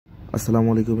আসসালামু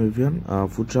আলাইকুম everyone,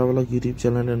 food travelogue YouTube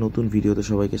চ্যানেলের নতুন ভিডিওতে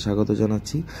সবাইকে স্বাগত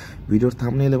জানাচ্ছি। ভিডিওর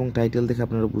থাম্বনেল এবং টাইটেল দেখে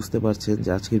আপনারা বুঝতে পারছেন যে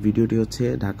আজকের ভিডিওটি হচ্ছে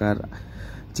ঢাকার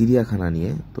চিড়িয়াখানা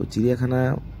নিয়ে। তো চিড়িয়াখানার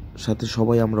সাথে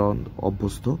সবাই আমরা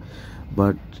অভ্যস্ত,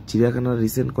 বাট চিড়িয়াখানার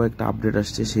রিসেন্ট কয়েকটা আপডেট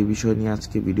আসছে, সেই বিষয় নিয়ে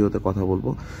আজকে ভিডিওতে কথা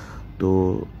বলবো। তো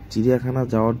চিড়িয়াখানা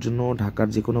যাওয়ার জন্য ঢাকার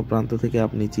যে কোনো প্রান্ত থেকে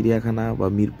আপনি চিড়িয়াখানা বা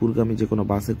মিরপুরগামী যে কোনো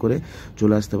বাসে করে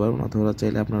চলে আসতে পারবেন, অথবা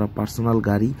চাইলে আপনারা পার্সোনাল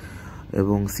গাড়ি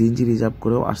এবং সিএনজি রিজার্ভ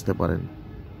করেও আসতে পারেন।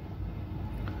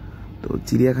 তো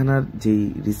চিড়িয়াখানার যেই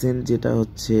রিসেন্ট যেটা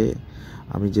হচ্ছে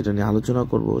আমি যেটা নিয়ে আলোচনা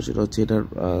করব সেটা হচ্ছে এটার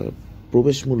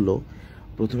প্রবেশ মূল্য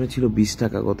প্রথমে ছিল 20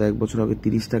 টাকা, গত এক বছর আগে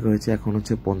 30 টাকা হয়েছে, এখন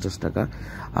হচ্ছে 50 টাকা।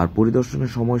 আর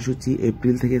পরিদর্শনের সময়সূচি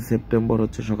এপ্রিল থেকে সেপ্টেম্বর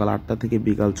হচ্ছে সকাল 8টা থেকে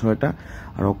বিকাল 6টা,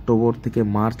 আর অক্টোবর থেকে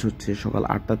মার্চ হচ্ছে সকাল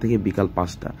 8টা থেকে বিকাল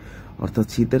 5টা, অর্থাৎ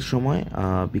শীতের সময়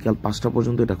বিকাল 5টা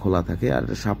পর্যন্ত এটা খোলা থাকে। আর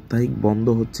সাপ্তাহিক বন্ধ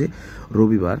হচ্ছে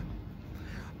রবিবার।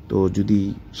 তো যদি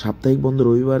সাপ্তাহিক বন্ধ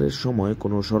রবিবারের সময়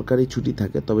কোনো সরকারি ছুটি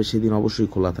থাকে তবে সেদিন অবশ্যই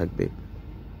খোলা থাকবে।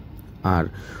 আর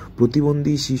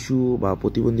প্রতিবন্ধী শিশু বা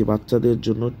প্রতিবন্ধী বাচ্চাদের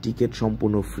জন্য টিকিট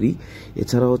সম্পূর্ণ ফ্রি।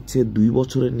 এছাড়া হচ্ছে 2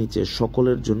 বছরের নিচে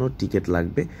সকলের জন্য টিকিট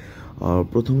লাগবে।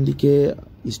 প্রথম দিকে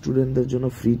স্টুডেন্টদের জন্য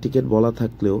ফ্রি টিকিট বলা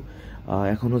থাকলেও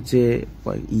এখন হচ্ছে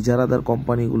ইজারাদার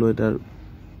কোম্পানিগুলো এটার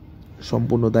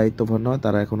সম্পূর্ণ দায়িত্বভার নয়,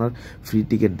 তারা এখন আর ফ্রি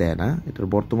টিকিট দেয় না। এটার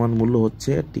বর্তমান মূল্য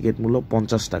হচ্ছে টিকিট মূল্য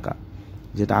 50 টাকা,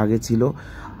 যেটা আগে ছিল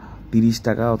 30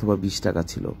 টাকা অথবা 20 টাকা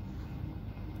ছিল।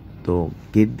 তো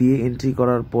গেট দিয়ে এন্ট্রি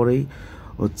করার পরেই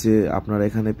হচ্ছে আপনারা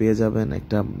এখানে পেয়ে যাবেন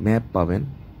একটা ম্যাপ, পাবেন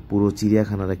পুরো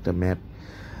চিড়িয়াখানার একটা ম্যাপ,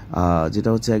 যেটা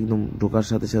হচ্ছে একদম ঢোকার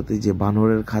সাথে সাথে যে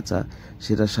বানরের খাঁচা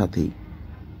সেটার সাথেই।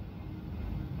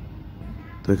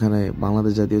 তো এখানে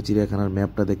বাংলাদেশ জাতীয় চিড়িয়াখানার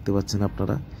ম্যাপটা দেখতে পাচ্ছেন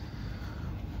আপনারা।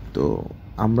 তো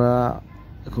আমরা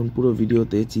এখন পুরো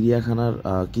ভিডিওতে চিড়িয়াখানার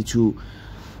কিছু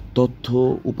তথ্য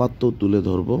উপাত্ত তুলে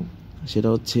ধরব। সেটা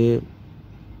হচ্ছে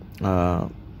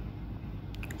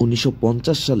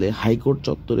 1950 সালে হাইকোর্ট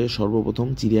চত্বরে সর্বপ্রথম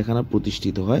চিড়িয়াখানা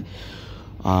প্রতিষ্ঠিত হয়,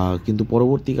 কিন্তু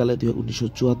পরবর্তীকালে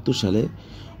 1974 সালে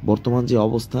বর্তমান যে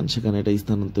অবস্থান সেখানে এটা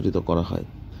স্থানান্তরিত করা হয়।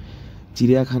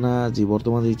 চিড়িয়াখানা যে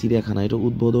বর্তমান যে চিড়িয়াখানা এটা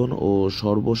উদ্বোধন ও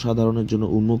সর্বসাধারণের জন্য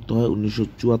উন্মুক্ত হয়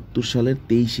 1974 সালের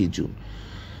 23শে জুন।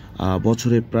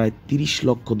 বছরে প্রায় 30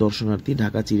 লক্ষ দর্শনার্থী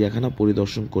ঢাকা চিড়িয়াখানা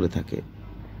পরিদর্শন করে থাকে।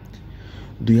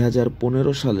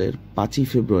 2015 সালের 5ই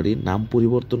ফেব্রুয়ারি নাম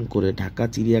পরিবর্তন করে ঢাকা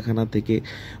চিড়িয়াখানা থেকে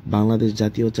বাংলাদেশ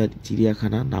জাতীয়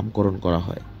চিড়িয়াখানা নামকরণ করা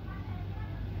হয়।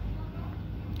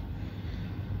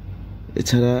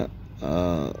 এছাড়া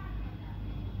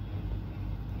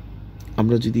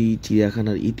আমরা যদি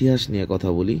চিড়িয়াখানার ইতিহাস নিয়ে কথা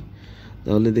বলি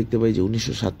তাহলে দেখতে পাই যে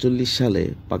 1947 সালে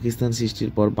পাকিস্তান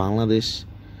সৃষ্টির পর বাংলাদেশ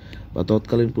বা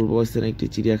তৎকালীন পূর্ব পাকিস্তানে একটি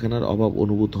চিড়িয়াখানার অভাব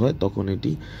অনুভূত হয়, তখন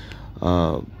এটি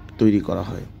তৈরি করা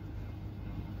হয়।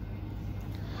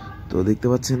 তো দেখতে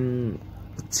পাচ্ছেন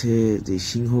হচ্ছে যে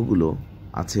সিংহগুলো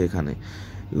আছে এখানে,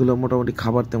 এগুলো মোটামুটি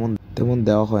খাবার তেমন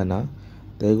দেওয়া হয় না,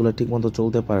 তো এগুলো ঠিকমতো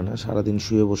চলতে পারে না, সারাদিন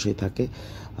শুয়ে বসেই থাকে।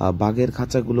 বাঘের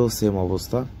খাঁচাগুলো সেম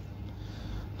অবস্থা।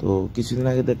 তো কিছুদিন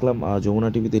আগে দেখলাম যমুনা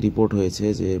টিভিতে রিপোর্ট হয়েছে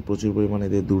যে প্রচুর পরিমাণে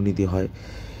এদের দুর্নীতি হয়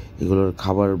এগুলোর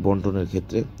খাবার বন্টনের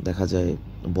ক্ষেত্রে। দেখা যায়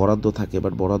বরাদ্দ থাকে,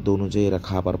 বাট বরাদ্দ অনুযায়ী এরা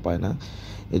খাবার পায় না,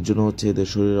 এর জন্য হচ্ছে এদের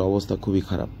শরীরের অবস্থা খুবই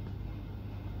খারাপ।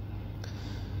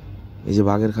 এই যে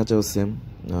বাঘের খাঁচাও সেম,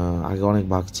 আগে অনেক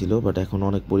বাঘ ছিল বাট এখন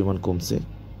অনেক পরিমাণ কমছে,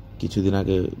 কিছুদিন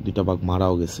আগে 2টা বাঘ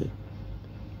মারাও গেছে।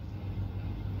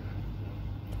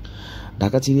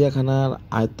 ঢাকা চিড়িয়াখানার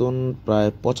আয়তন প্রায়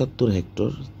 75 হেক্টর।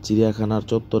 চিড়িয়াখানার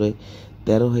চত্বরে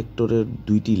 13 হেক্টরের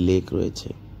 2টি লেক রয়েছে।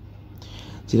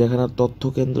 চিড়িয়াখানার তথ্য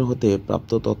কেন্দ্র হতে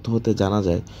প্রাপ্ত তথ্য হতে জানা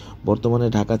যায় বর্তমানে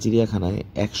ঢাকা চিড়িয়াখানায়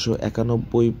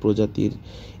 191 প্রজাতির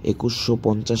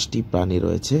 2150টি প্রাণী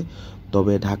রয়েছে,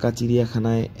 তবে ঢাকা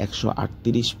চিড়িয়াখানায়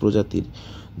 138 প্রজাতির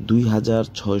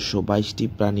 2622টি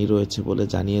প্রাণী রয়েছে বলে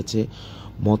জানিয়েছে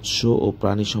মৎস্য ও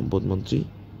প্রাণী সম্পদ মন্ত্রী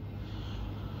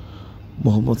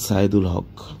মোহাম্মদ সাইদুল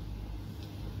হক।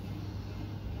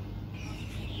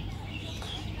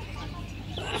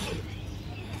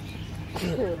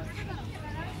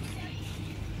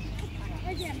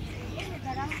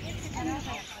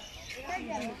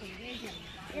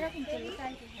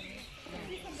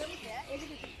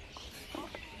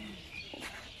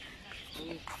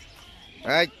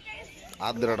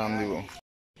 আদ্রা টান দিব।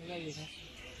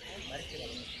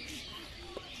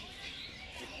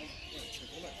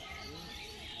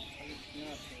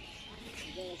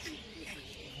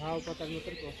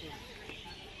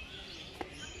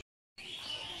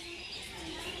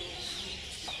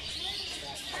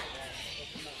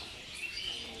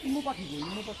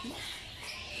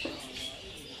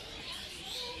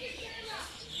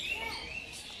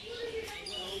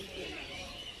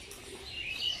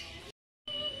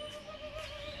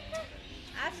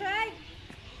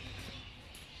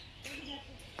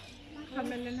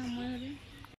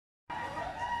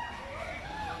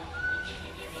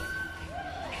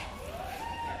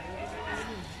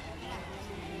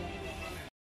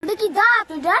 কি দাঁত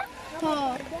ওটা?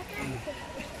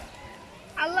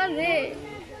 আল্লাহ রে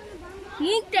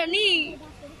মুখটা নি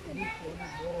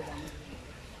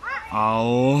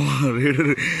আও রে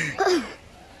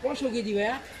কত কেজি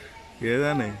ভাইয়া কে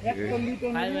জানে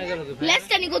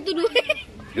লেজটা নি কত দূর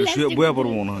শুয়ে বয়া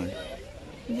পড়বো মনে হয়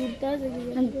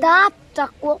দাঁতটা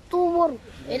কত বড়।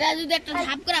 এটা যদি একটা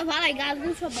ধাপ করে ফালাই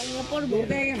গাছগুলো সব ভেঙে পড়বে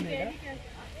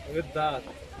দাঁত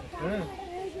হ্যাঁ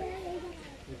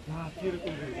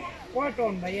কয়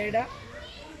টন ভাইয়া এটা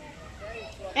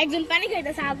একজন পানি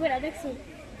খাইতেছে আগুরা দেখছো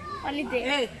পানিতে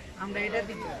এই আমরা এটা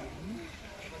দিই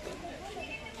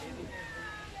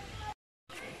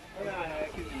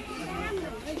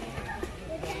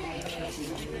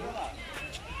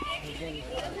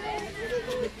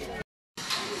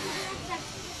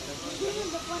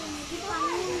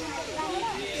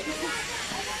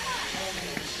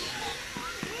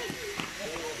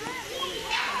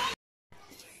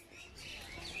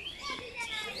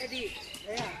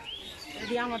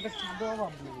এদি আমাদের ছাদও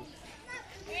অভাব নেই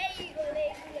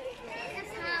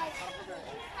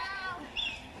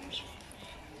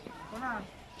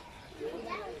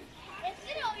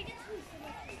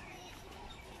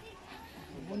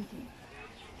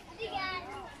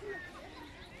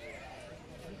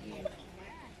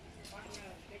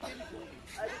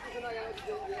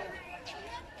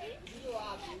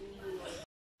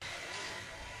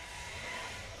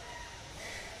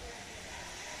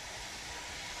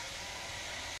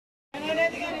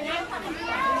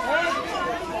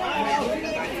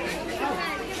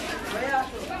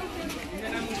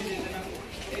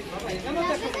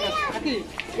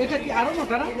এটা কি আরো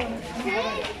মোটা না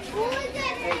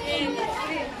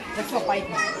দেখো পাইপ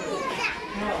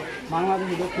বাংলাদেশ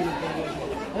দক্ষিণ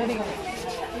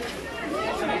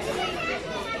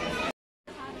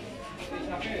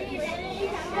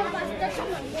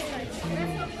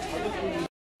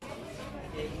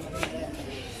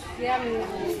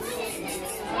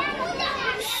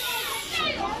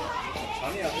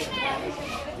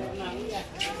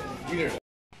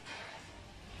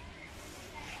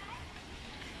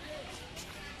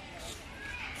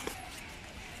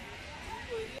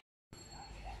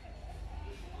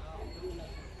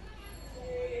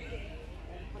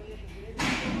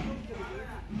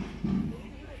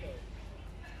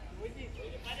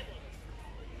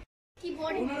কি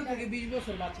বড় 15 থেকে 20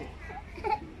 বছর বাঁচে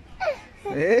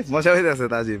এ মজা হইতাছে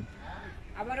তাজিম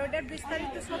আবার ওটার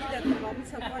বিস্তারিত ছবি দেখো আমি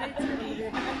সব পরে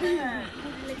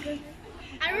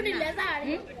আর ওটি লেজার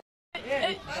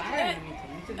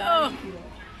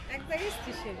এক জায়গায়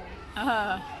স্টেশন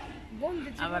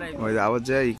ওই আবার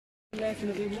যাই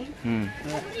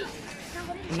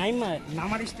নাইমা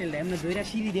নামার স্টাইল এমনি দইরা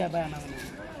সিঁড়ি দিয়া বায়া না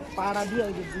পাড়া দিয়া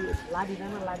ওই যে লাড়ি না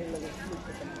লাড়ি লাগে